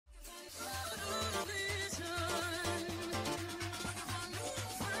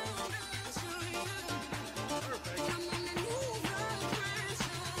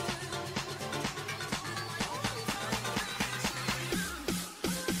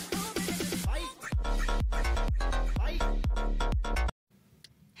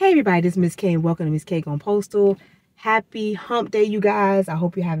Hey everybody, this is Miss K and welcome to Miss K on Postal. Happy hump day, you guys. I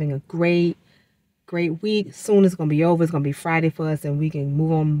hope you're having a great week. Soon it's going to be over. It's going to be Friday for us and we can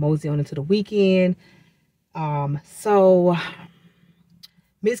move on, mosey on into the weekend. So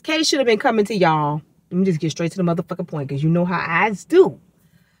Miss K should have been coming to y'all. Let me just get straight to the motherfucking point because you know how I do.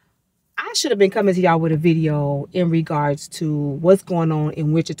 I should have been coming to y'all with a video in regards to what's going on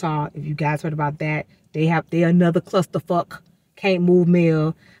in Wichita. If you guys heard about that, they another clusterfuck. Can't move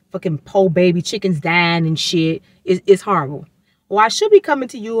meal. Fucking poor baby chickens dying and shit. It's horrible. Well, I should be coming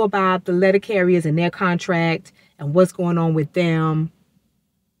to you about the letter carriers and their contract and what's going on with them.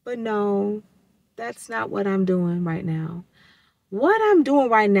 But no, that's not what I'm doing right now. What I'm doing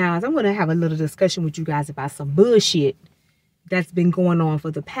right now is I'm going to have a little discussion with you guys about some bullshit that's been going on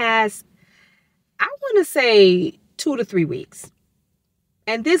for the past, I want to say 2 to 3 weeks.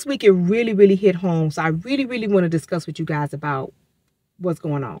 And this week it really hit home. So I really want to discuss with you guys about what's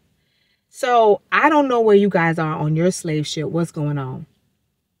going on. So I don't know where you guys are on your slave ship, what's going on.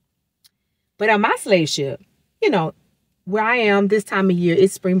 But on my slave ship, you know, where I am this time of year,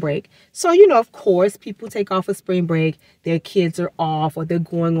 it's spring break. So, you know, of course, people take off for spring break. Their kids are off or they're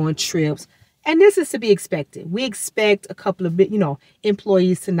going on trips. And this is to be expected. We expect a couple of,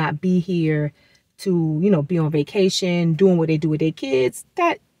 employees to not be here, to, be on vacation, doing what they do with their kids.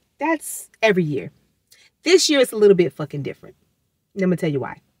 That's every year. This year it's a little bit fucking different. Let me tell you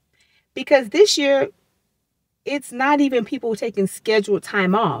why. Because this year, it's not even people taking scheduled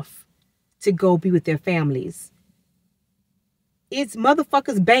time off to go be with their families. It's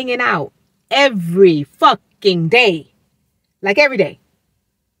motherfuckers banging out every fucking day. Like every day.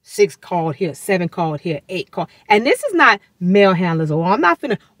 6 called here, 7 called here, 8 called. And this is not mail handlers. I'm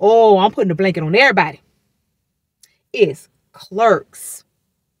putting a blanket on everybody. It's clerks.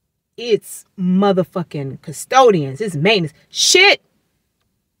 It's motherfucking custodians. It's maintenance. Shit.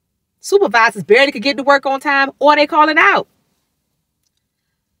 Supervisors barely could get to work on time or they calling out.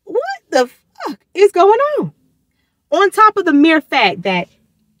 What the fuck is going on? On top of the mere fact that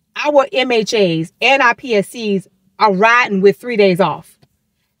our MHAs and our PSCs are riding with 3 days off.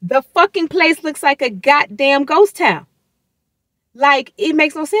 The fucking place looks like a goddamn ghost town. Like, it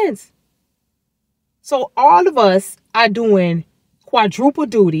makes no sense. So all of us are doing quadruple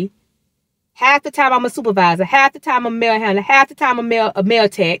duty. Half the time I'm a supervisor. Half the time I'm a mail handler. Half the time I'm a mail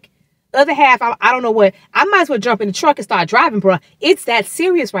tech. Other half, I don't know what. I might as well jump in the truck and start driving, bro. It's that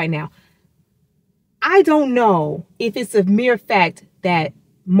serious right now. I don't know if it's a mere fact that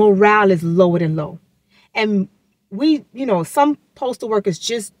morale is lower than low. And we, some postal workers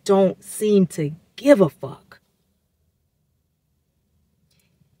just don't seem to give a fuck.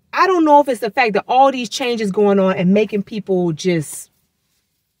 I don't know if it's the fact that all these changes going on and making people just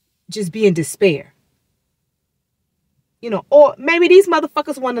be in despair. Or maybe these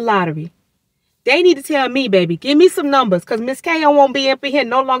motherfuckers won the lottery. They need to tell me, baby, give me some numbers because Miss K won't be up in here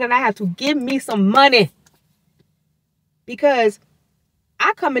no longer than I have to. Give me some money. Because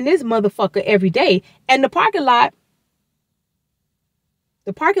I come in this motherfucker every day and the parking lot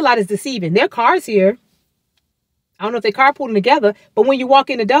is deceiving. Their car's here. I don't know if they're carpooling together, but when you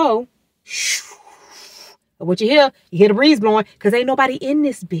walk in the door, what you hear the breeze blowing because ain't nobody in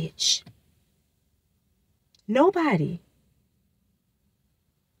this bitch. Nobody.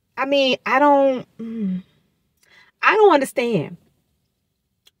 I mean, I don't understand.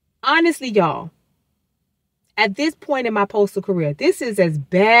 Honestly, y'all, at this point in my postal career, this is as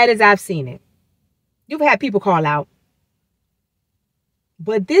bad as I've seen it. You've had people call out.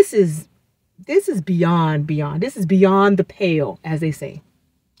 But this is beyond. This is beyond the pale, as they say.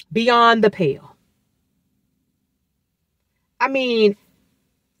 Beyond the pale. I mean,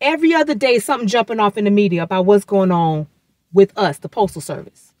 every other day, something jumping off in the media about what's going on with us, the Postal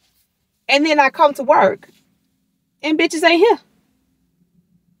Service. And then I come to work and bitches ain't here.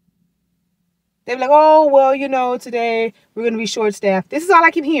 They're like, oh, well, today we're going to be short-staffed. This is all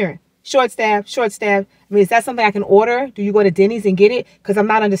I keep hearing. Short-staffed. I mean, is that something I can order? Do you go to Denny's and get it? Because I'm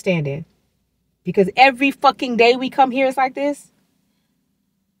not understanding. Because every fucking day we come here, it's like this.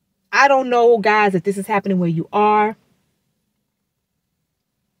 I don't know, guys, if this is happening where you are.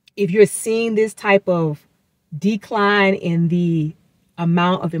 If you're seeing this type of decline in the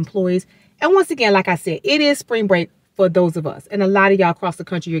amount of employees. And once again, like I said, it is spring break for those of us. And a lot of y'all across the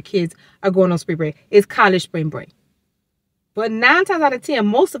country, your kids are going on spring break. It's college spring break. But 9 times out of 10,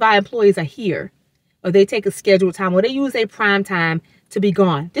 most of our employees are here. Or they take a scheduled time. Or they use a prime time to be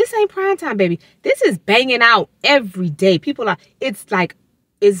gone. This ain't prime time, baby. This is banging out every day.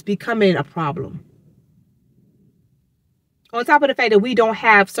 It's becoming a problem. On top of the fact that we don't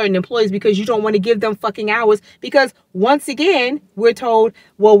have certain employees because you don't want to give them fucking hours because once again, we're told,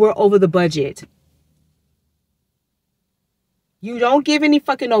 well, we're over the budget. You don't give any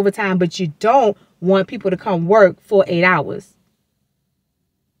fucking overtime, but you don't want people to come work for 8 hours.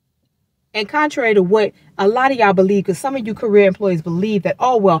 And contrary to what a lot of y'all believe, because some of you career employees believe that,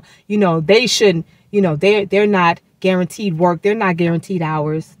 oh, well, they shouldn't, they're not guaranteed work. They're not guaranteed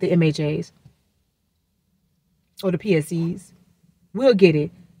hours, the MHAs or the PSEs. We'll get it.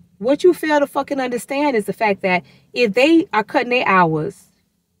 What you fail to fucking understand is the fact that if they are cutting their hours,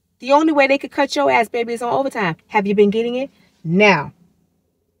 the only way they could cut your ass, baby, is on overtime. Have you been getting it? Now,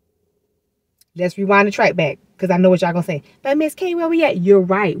 let's rewind the track back because I know what y'all gonna say. But Miss K, where we at? You're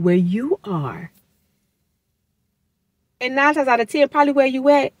right, where you are. And 9 times out of 10, probably where you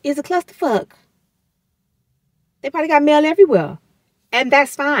at is a clusterfuck. They probably got mail everywhere. And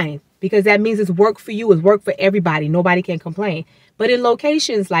that's fine because that means it's work for you, it's work for everybody. Nobody can complain. But in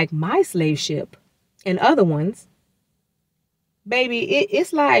locations like my slave ship and other ones, baby,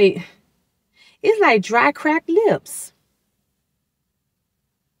 it's like dry cracked lips.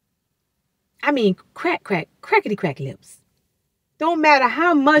 I mean, crackety crack lips. Don't matter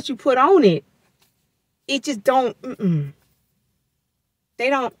how much you put on it, it just don't.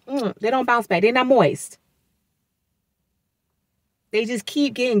 They don't bounce back. They're not moist. They just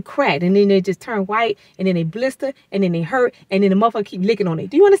keep getting cracked, and then they just turn white, and then they blister, and then they hurt, and then the motherfucker keep licking on it.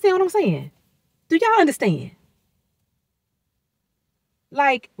 Do you understand what I'm saying? Do y'all understand?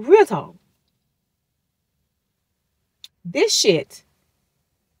 Like, real talk. This shit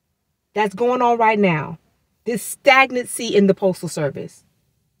that's going on right now, this stagnancy in the Postal Service,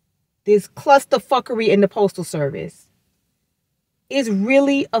 this clusterfuckery in the Postal Service, is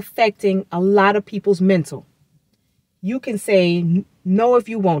really affecting a lot of people's mental. You can say no if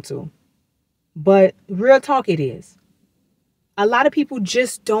you want to, but real talk it is. A lot of people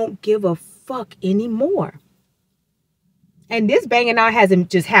just don't give a fuck anymore. And this banging out hasn't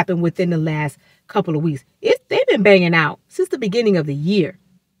just happened within the last couple of weeks. They've been banging out since the beginning of the year.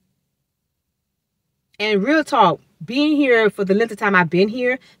 And real talk, being here for the length of time I've been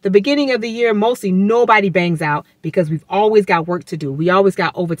here, the beginning of the year, mostly nobody bangs out because we've always got work to do. We always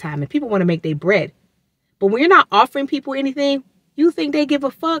got overtime and people want to make their bread. But when you're not offering people anything, you think they give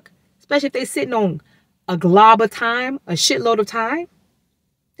a fuck? Especially if they're sitting on a glob of time, a shitload of time.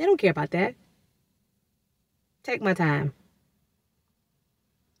 They don't care about that. Take my time.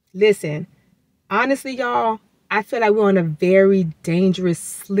 Listen, honestly, y'all, I feel like we're on a very dangerous,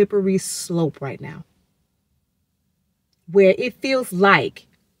 slippery slope right now. Where it feels like,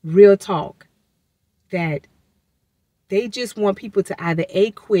 real talk, that they just want people to either A,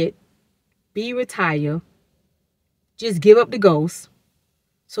 quit, B, retire, just give up the ghost,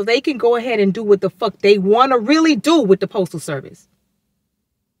 so they can go ahead and do what the fuck they want to really do with the Postal Service.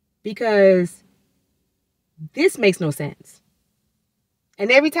 Because this makes no sense.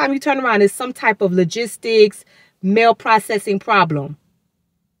 And every time you turn around, it's some type of logistics, mail processing problem.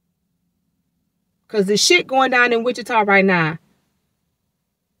 Because the shit going down in Wichita right now,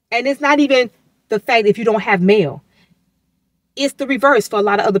 and it's not even the fact if you don't have mail. It's the reverse for a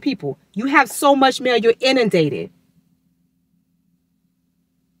lot of other people. You have so much mail, you're inundated.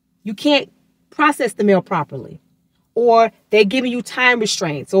 You can't process the mail properly. Or they're giving you time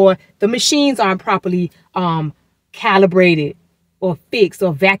restraints. Or the machines aren't properly calibrated or fixed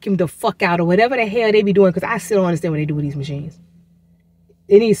or vacuumed the fuck out or whatever the hell they be doing. Because I still don't understand what they do with these machines.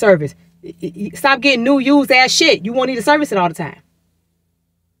 They need service. Stop getting new used ass shit. You won't need to service it all the time.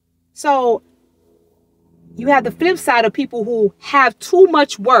 So you have the flip side of people who have too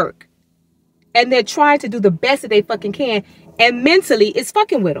much work and they're trying to do the best that they fucking can, and mentally it's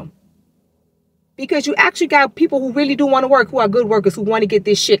fucking with them. Because you actually got people who really do want to work, who are good workers, who want to get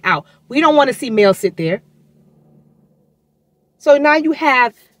this shit out. We don't want to see mail sit there. So now you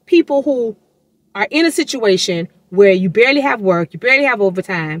have people who are in a situation where you barely have work, you barely have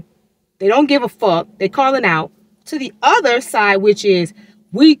overtime, they don't give a fuck, they're calling out. To the other side, which is,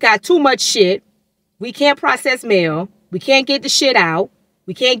 we got too much shit, we can't process mail, we can't get the shit out,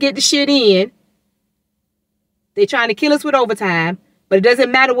 we can't get the shit in. They're trying to kill us with overtime, but it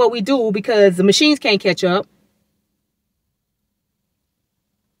doesn't matter what we do because the machines can't catch up.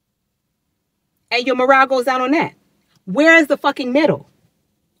 And your morale goes down on that. Where is the fucking middle?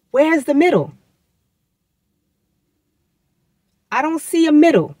 Where is the middle? I don't see a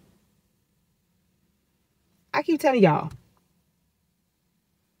middle. I keep telling y'all,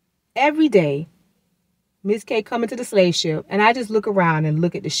 every day, Miss K coming to the slave ship, and I just look around and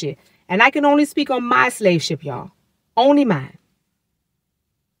look at the shit. And I can only speak on my slave ship, y'all. Only mine.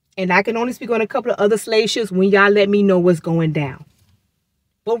 And I can only speak on a couple of other slave ships when y'all let me know what's going down.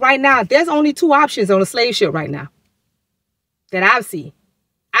 But right now, there's only 2 options on a slave ship right now that I see.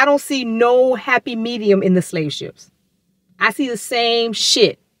 I don't see no happy medium in the slave ships. I see the same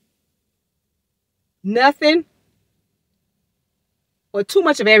shit. Nothing or too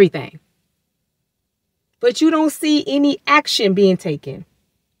much of everything. But you don't see any action being taken.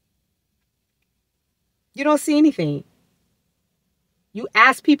 You don't see anything. You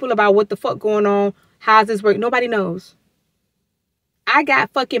ask people about what the fuck going on, how's this work? Nobody knows. I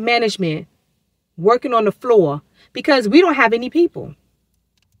got fucking management working on the floor because we don't have any people.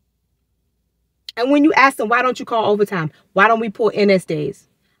 And when you ask them, why don't you call overtime? Why don't we pull NS days?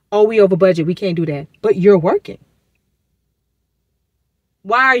 Oh, we over budget. We can't do that. But you're working.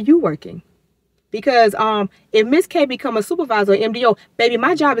 Why are you working? Because if Miss K become a supervisor or MDO, baby,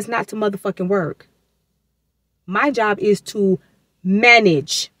 my job is not to motherfucking work. My job is to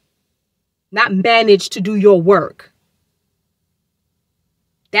manage, not manage to do your work.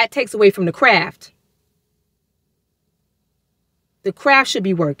 That takes away from the craft. The craft should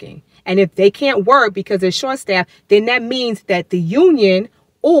be working. And if they can't work because they're short staffed, then that means that the union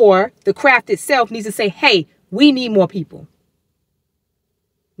or the craft itself needs to say, hey, we need more people.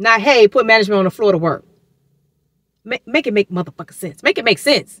 Not, hey, put management on the floor to work. Make it make motherfucking sense. Make it make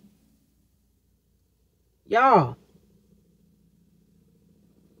sense. Y'all,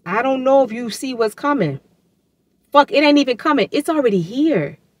 I don't know if you see what's coming. Fuck, it ain't even coming. It's already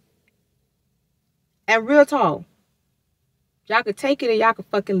here. And real talk, y'all could take it or y'all could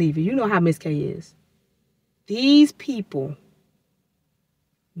fucking leave it. You know how Miss K is. These people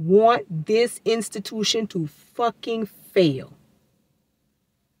want this institution to fucking fail.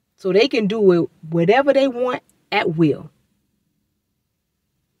 So they can do it whatever they want at will.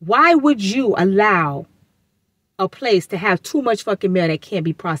 Why would you allow a place to have too much fucking mail that can't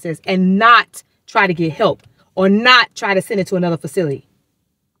be processed and not try to get help or not try to send it to another facility?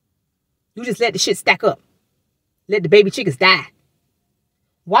 You just let the shit stack up. Let the baby chickens die.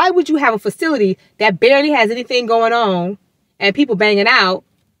 Why would you have a facility that barely has anything going on and people banging out?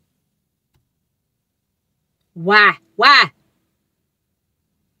 Why? Why?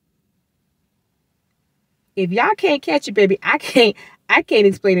 If y'all can't catch it, baby, I can't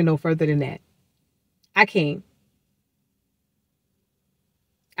explain it no further than that. I can't.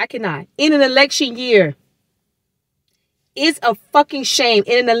 I cannot. In an election year, it's a fucking shame.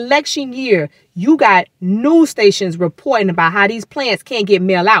 In an election year, you got news stations reporting about how these plants can't get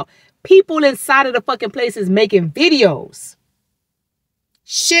mail out. People inside of the fucking places making videos.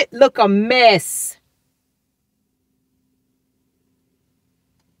 Shit look a mess.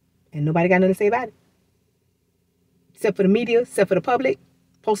 And nobody got nothing to say about it. Except for the media, except for the public.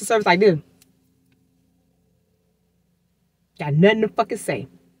 Postal Service like this. Got nothing to fucking say.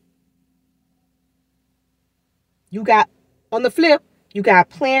 You got, on the flip, you got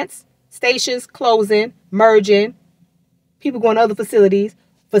plants, stations closing, merging, people going to other facilities.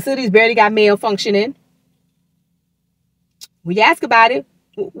 Facilities barely got mail functioning. When you ask about it,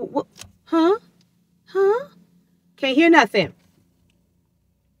 huh? Can't hear nothing.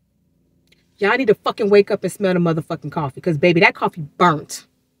 Y'all need to fucking wake up and smell the motherfucking coffee. Because, baby, that coffee burnt.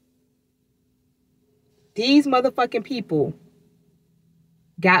 These motherfucking people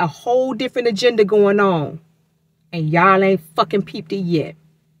got a whole different agenda going on. And y'all ain't fucking peeped it yet.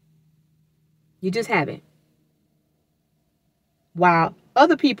 You just haven't. While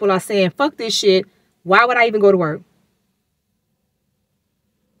other people are saying, fuck this shit. Why would I even go to work?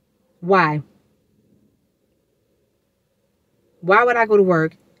 Why? Why would I go to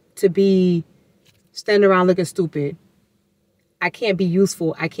work to be standing around looking stupid? I can't be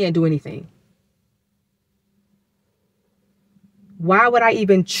useful. I can't do anything. Why would I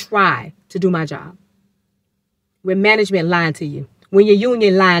even try to do my job? When management lying to you. When your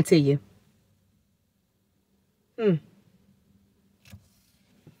union lying to you.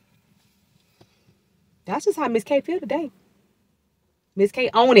 That's just how Miss K feel today. Miss K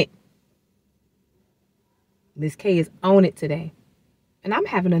own it. Miss K is on it today. And I'm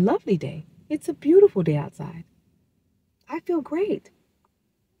having a lovely day. It's a beautiful day outside. I feel great.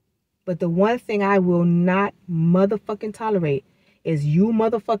 But the one thing I will not motherfucking tolerate is you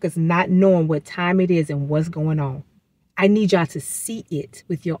motherfuckers not knowing what time it is and what's going on. I need y'all to see it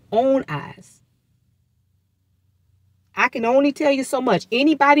with your own eyes. I can only tell you so much.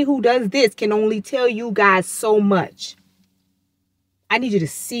 Anybody who does this can only tell you guys so much. I need you to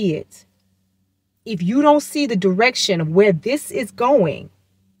see it. If you don't see the direction of where this is going,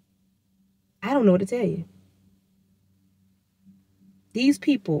 I don't know what to tell you. These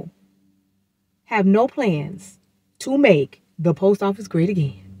people have no plans to make the post office great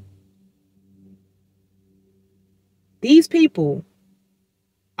again. These people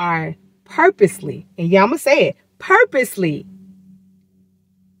are purposely, and yeah, I'm going to say it, purposely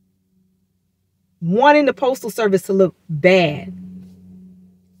wanting the Postal Service to look bad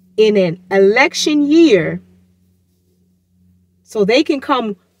in an election year so they can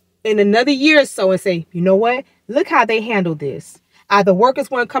come in another year or so and say, you know what? Look how they handled this. Either workers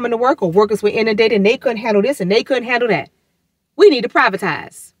weren't coming to work or workers were inundated and they couldn't handle this and they couldn't handle that. We need to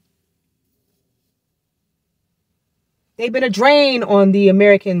privatize. They've been a drain on the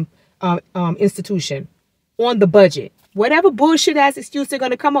American institution, on the budget. Whatever bullshit ass excuse they're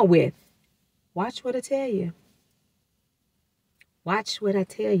going to come up with. Watch what I tell you. Watch what I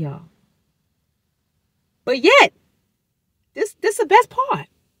tell y'all. But yet, this the best part.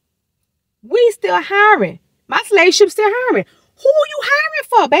 We still hiring. My slave ship still hiring. Who are you hiring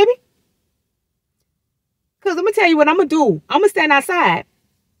for, baby? Because I'm going to tell you what I'm going to do. I'm going to stand outside.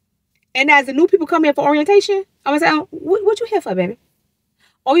 And as the new people come in for orientation, I'm going to say, what you here for, baby?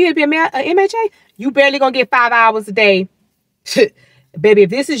 Oh, you here to be a MHA? You barely going to get 5 hours a day. Baby, if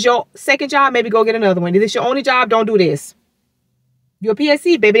this is your second job, maybe go get another one. If this is your only job, don't do this. You're a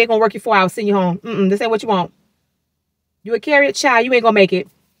PSC, baby, they're going to work you 4 hours, send you home. This ain't what you want. You a carrier child, you ain't going to make it.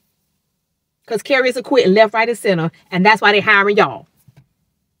 Because carriers are quitting left, right, and center. And that's why they hiring y'all.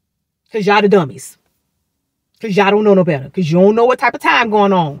 Because y'all the dummies. Because y'all don't know no better. Because you don't know what type of time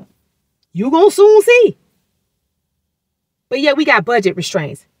going on. You going to soon see. But yeah, we got budget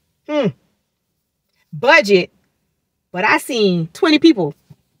restraints. Budget. But I seen 20 people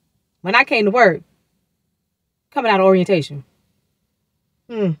when I came to work coming out of orientation.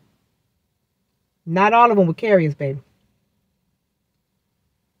 Not all of them were carriers, baby.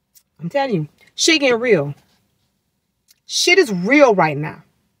 I'm telling you, shit getting real. Shit is real right now.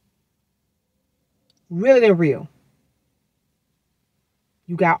 Really than real.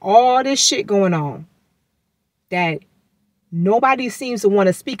 You got all this shit going on that nobody seems to want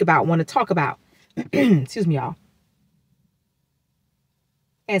to speak about, want to talk about. Excuse me, y'all.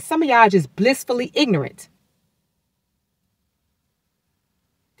 And some of y'all are just blissfully ignorant.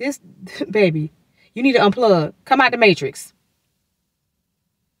 This, baby, you need to unplug. Come out the matrix.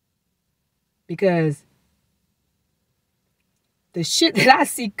 Because the shit that I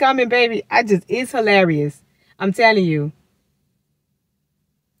see coming, baby, it's hilarious. I'm telling you.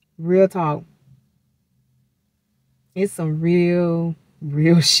 Real talk. It's some real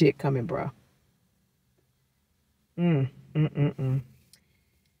shit coming, bro.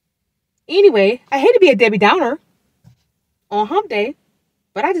 Anyway, I hate to be a Debbie Downer on hump day,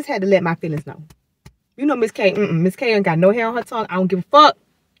 but I just had to let my feelings know. You know Miss K, Miss K ain't got no hair on her tongue. I don't give a fuck.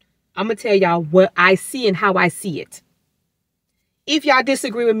 I'm going to tell y'all what I see and how I see it. If y'all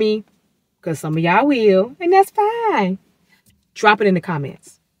disagree with me, because some of y'all will, and that's fine, drop it in the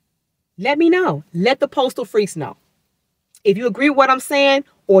comments. Let me know. Let the postal freaks know. If you agree with what I'm saying,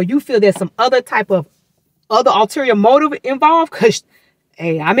 or you feel there's some other type of ulterior motive involved, because,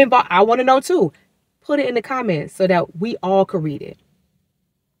 hey, I'm involved. I want to know too. Put it in the comments so that we all can read it.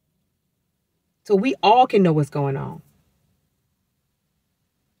 So we all can know what's going on.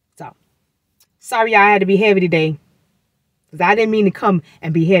 So, sorry y'all had to be heavy today. Because I didn't mean to come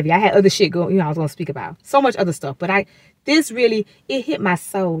and be heavy. I had other shit going, I was going to speak about. So much other stuff. But this really, it hit my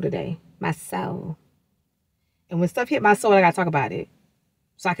soul today. My soul. And when stuff hit my soul, I got to talk about it.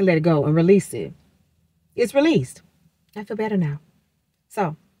 So I can let it go and release it. It's released. I feel better now.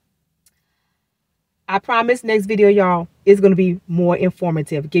 So, I promise next video, y'all, is going to be more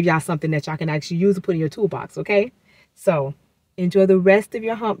informative. Give y'all something that y'all can actually use to put in your toolbox, okay? So, enjoy the rest of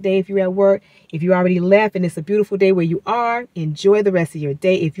your hump day if you're at work. If you already left and it's a beautiful day where you are, enjoy the rest of your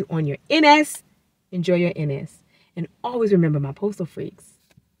day. If you're on your NS, enjoy your NS. And always remember, my postal freaks,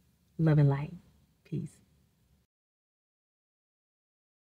 love and light. Peace.